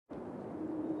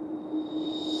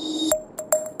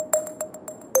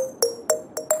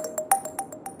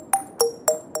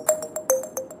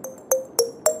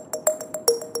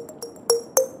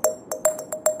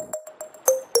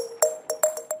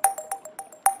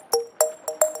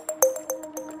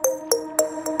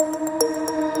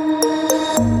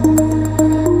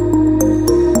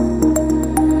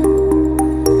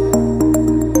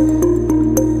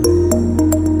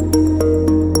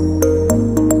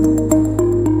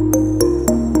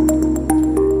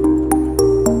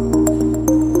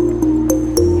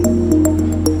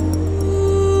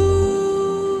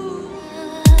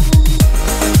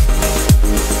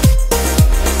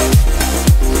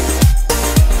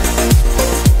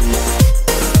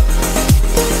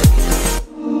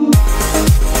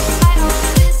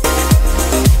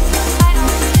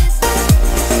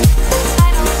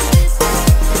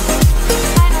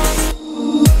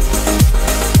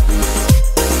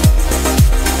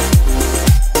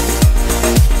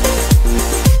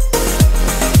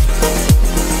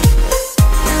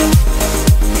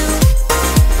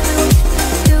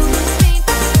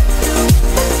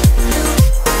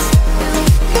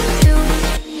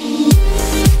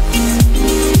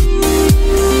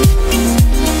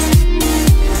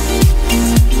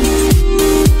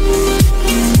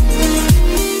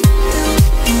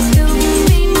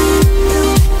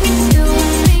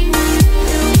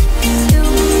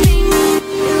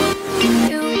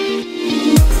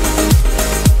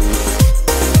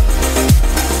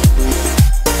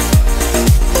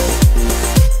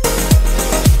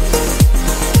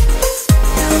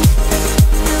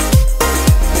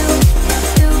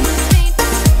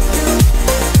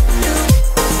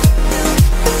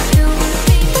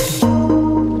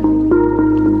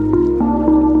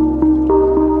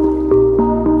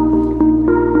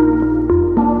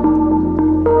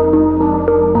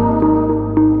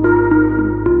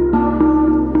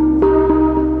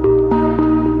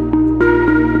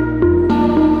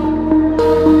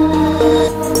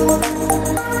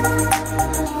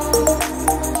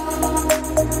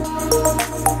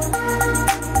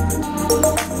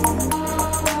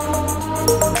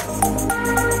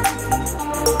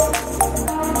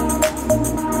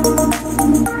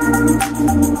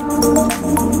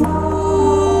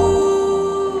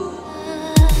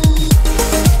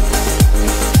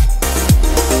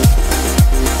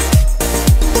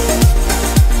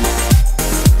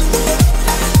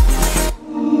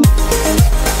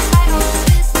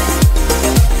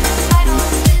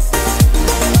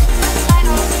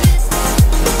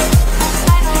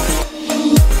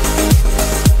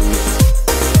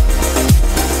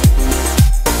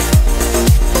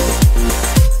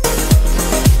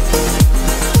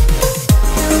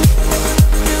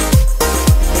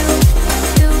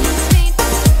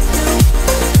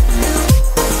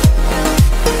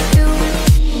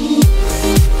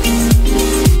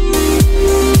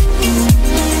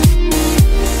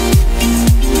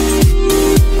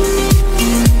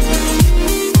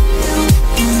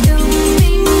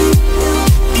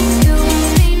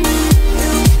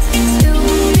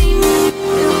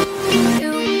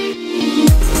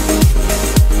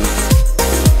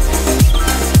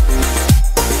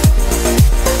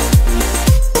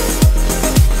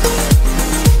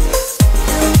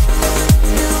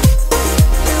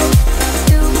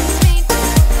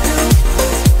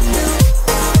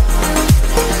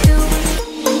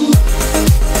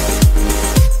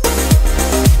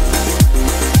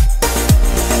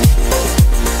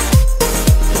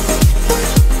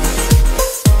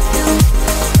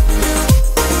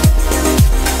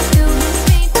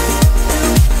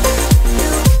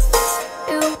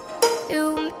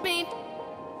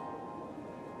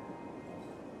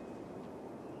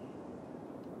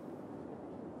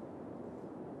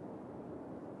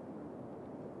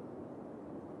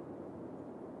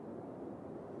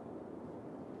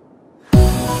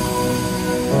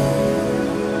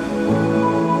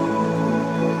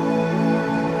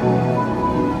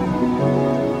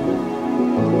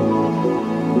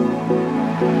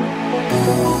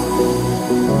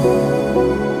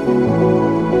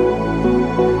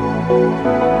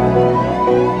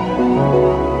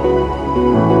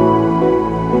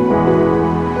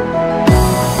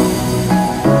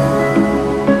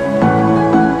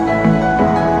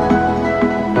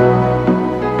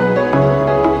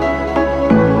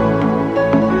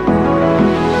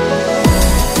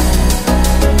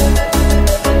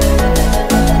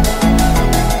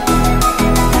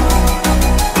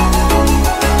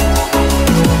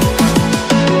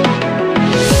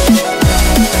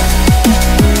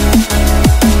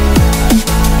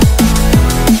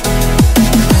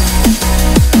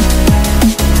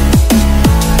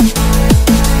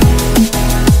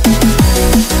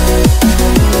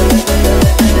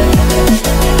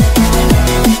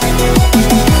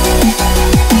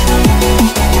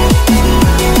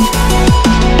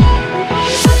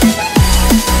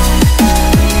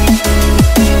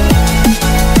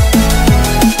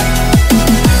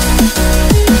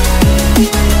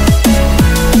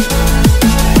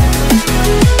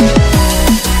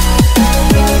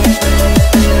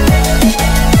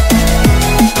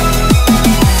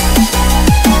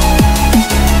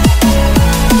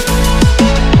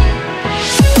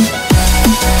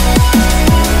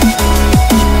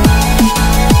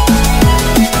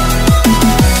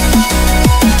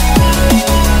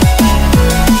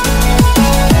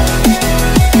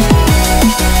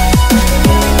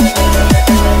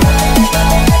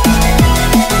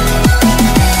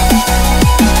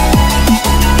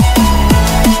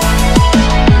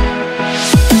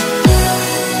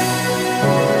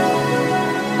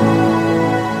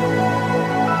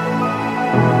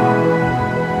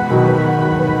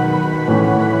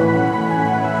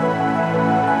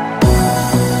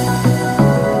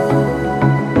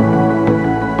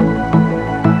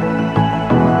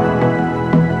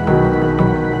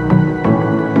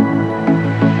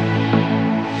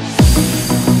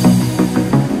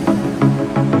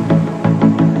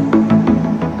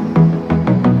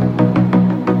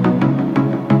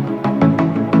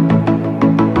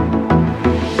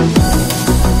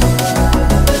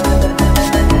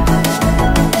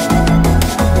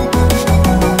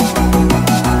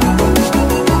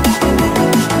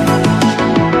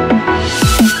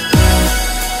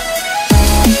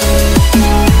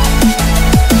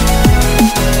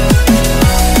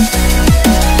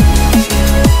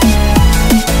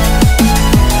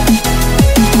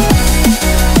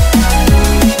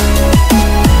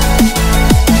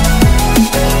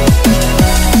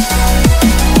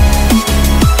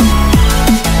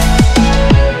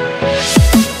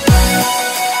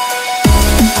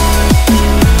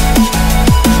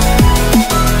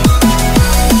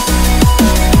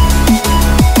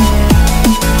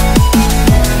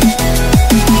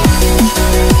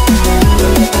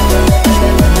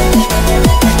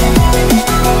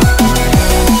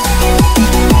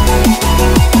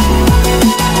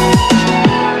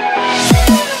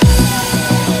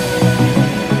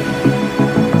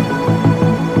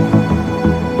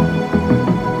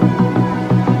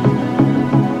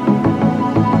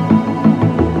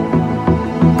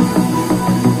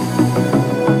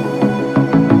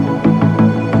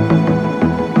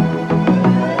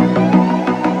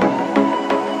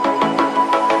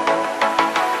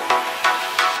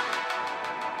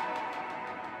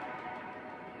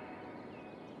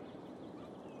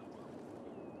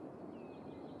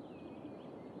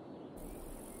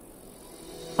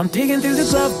I'm digging through the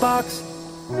glove box.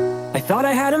 I thought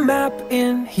I had a map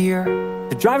in here.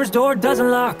 The driver's door doesn't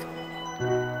lock.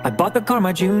 I bought the car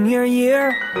my junior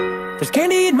year. There's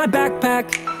candy in my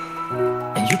backpack,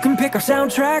 and you can pick our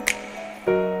soundtrack.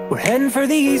 We're heading for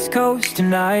the East Coast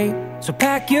tonight, so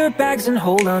pack your bags and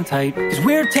hold on tight, 'cause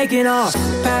we're taking off.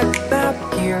 Pack back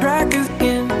here, drag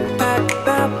in. Pack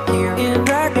back here, in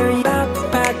drag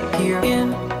back here,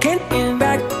 in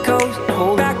back coast,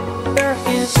 hold back there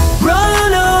in.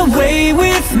 Run away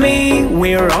with me,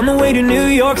 we're on the way to New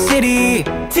York City.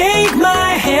 Take my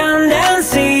hand and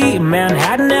see,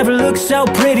 Manhattan never looks so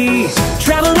pretty.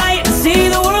 Travel light and see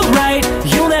the world right.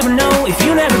 You'll never know if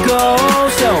you never go.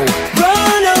 So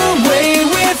run away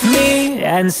with me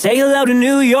and say hello to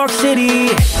New York City.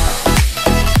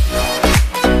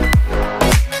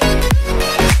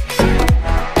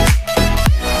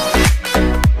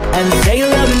 And say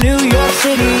hello to New York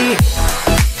City.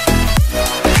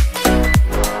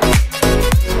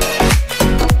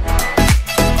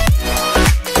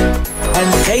 And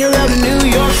say hello to New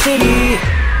York City.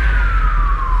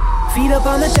 Feet up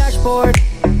on the dashboard,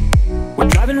 we're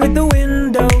driving with the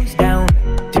windows down.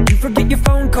 Did you forget your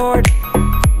phone cord?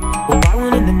 We'll buy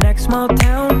one in the next small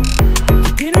town.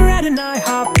 Dinner at an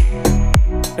IHOP,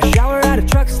 a shower at a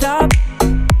truck stop.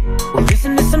 We'll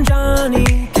listen to some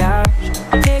Johnny Cash.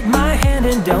 Take my hand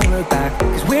and don't look back,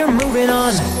 'cause we're moving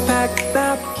on. Pack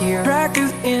back here, drag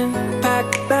in. Pack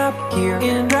back here,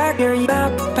 in drag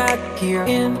back here,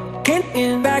 in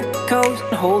back coast,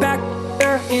 hold back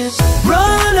there in.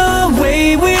 Run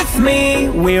away with me,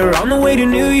 we're on the way to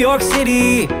New York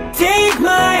City. Take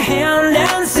my hand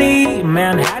and see,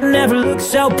 Manhattan never looks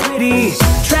so pretty.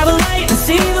 Travel light and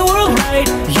see the world right.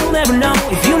 You'll never know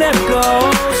if you never go.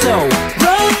 So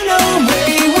run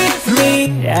away with me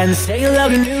and say hello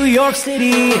to New York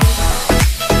City.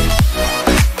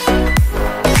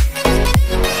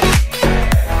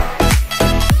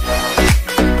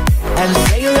 And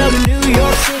say hello to New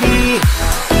York City.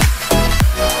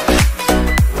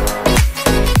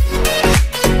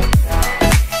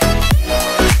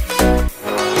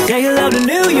 Say hello to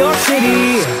New York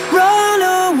City. Run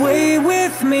away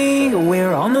with me,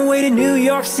 we're on the way to New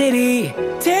York City.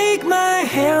 Take my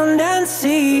hand and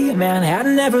see,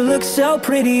 Manhattan never looks so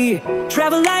pretty.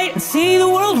 Travel light and see the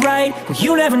world right.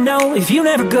 You never know if you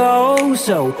never go.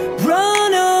 So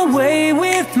run away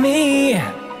with me.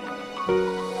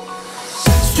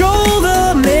 Stroll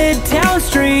the midtown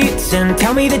streets and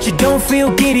tell me that you don't feel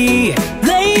giddy.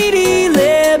 Lady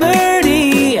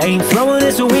Liberty ain't throwing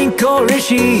us a wink, or is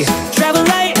she? Travel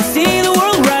light and see the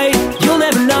world right. You'll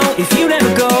never know if you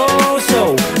never go.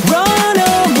 So run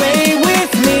away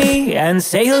with me and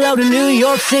say hello to New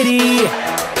York City.